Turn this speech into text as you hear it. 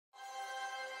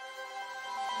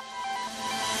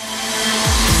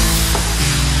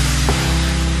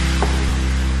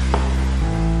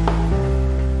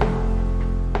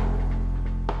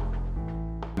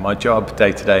My job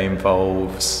day to day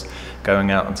involves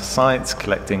going out onto sites,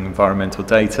 collecting environmental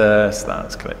data, so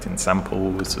that's collecting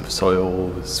samples of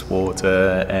soils,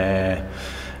 water, air,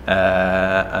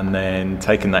 and then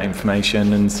taking that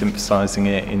information and synthesising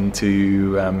it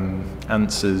into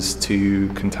answers to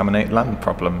contaminated land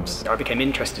problems. I became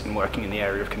interested in working in the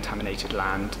area of contaminated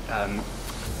land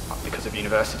because of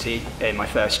university. In my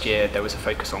first year there was a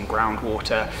focus on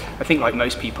groundwater. I think like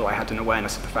most people I had an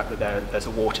awareness of the fact that there's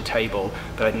a water table,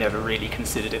 but I'd never really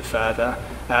considered it further.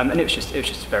 And it was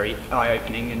just very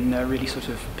eye-opening and really sort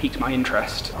of piqued my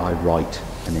interest. I write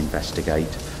and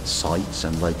investigate sites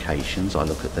and locations. I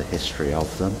look at the history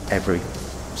of them. Every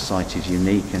site is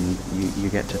unique and you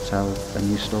get to tell a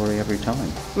new story every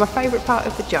time. My favourite part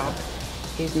of the job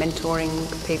is mentoring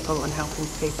people and helping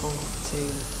people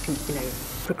to,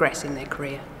 progress in their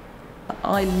career.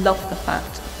 I love the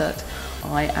fact that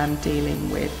I am dealing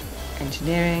with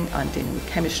engineering, I'm dealing with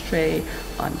chemistry,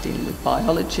 I'm dealing with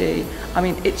biology. I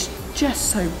mean, it's just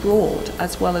so broad,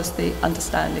 as well as the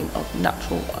understanding of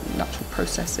natural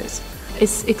processes.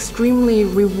 It's extremely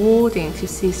rewarding to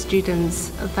see students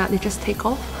that they just take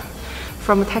off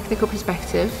from a technical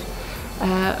perspective,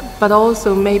 but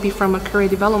also maybe from a career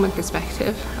development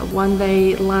perspective. When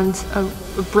they land a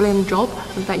brilliant job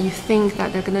that you think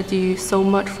that they're going to do so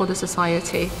much for the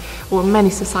society, or many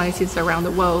societies around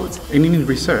the world. In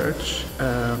research,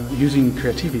 using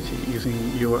creativity, using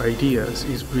your ideas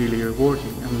is really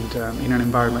rewarding, and in an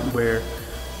environment where,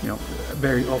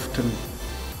 very often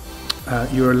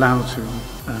you're allowed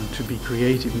to be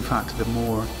creative. In fact, the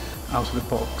more out of the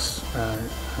box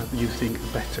you think,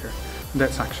 the better.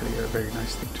 That's actually a very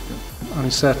nice thing to do. I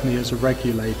mean, certainly as a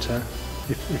regulator,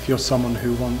 if you're someone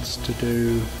who wants to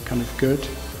do kind of good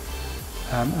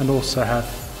and also have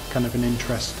kind of an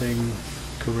interesting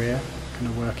career, kind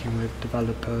of working with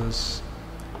developers,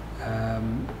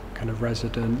 kind of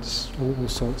residents, all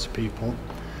sorts of people,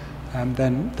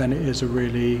 then it is a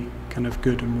really kind of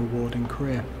good and rewarding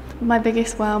career. My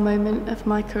biggest wow moment of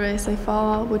my career so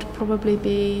far would probably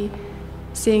be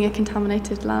seeing a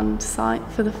contaminated land site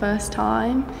for the first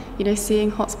time,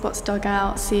 seeing hotspots dug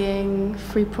out, seeing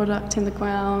free product in the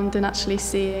ground, and actually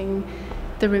seeing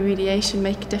the remediation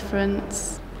make a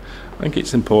difference. I think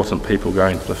it's important people go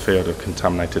into the field of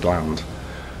contaminated land,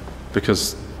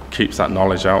 because it keeps that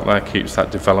knowledge out there, keeps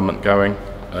that development going,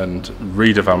 and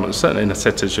redevelopment. Certainly in the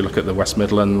cities, you look at the West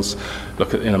Midlands,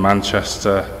 look at inner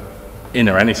Manchester,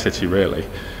 inner any city really,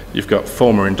 you've got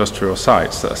former industrial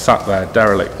sites that are sat there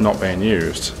derelict, not being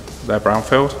used. They're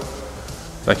brownfield.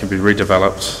 They can be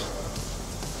redeveloped,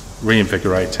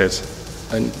 reinvigorated,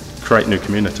 and create new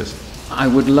communities. I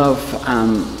would love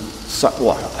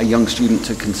a young student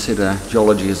to consider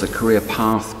geology as a career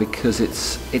path, because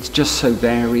it's just so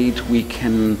varied. You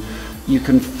can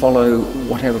follow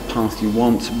whatever path you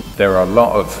want. There are a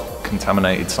lot of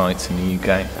contaminated sites in the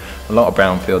UK, a lot of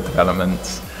brownfield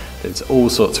developments. There's all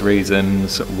sorts of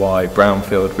reasons why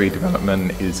brownfield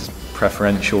redevelopment is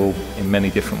preferential in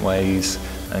many different ways,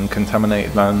 and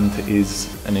contaminated land is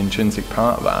an intrinsic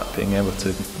part of that, being able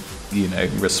to,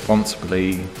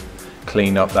 responsibly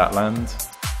clean up that land.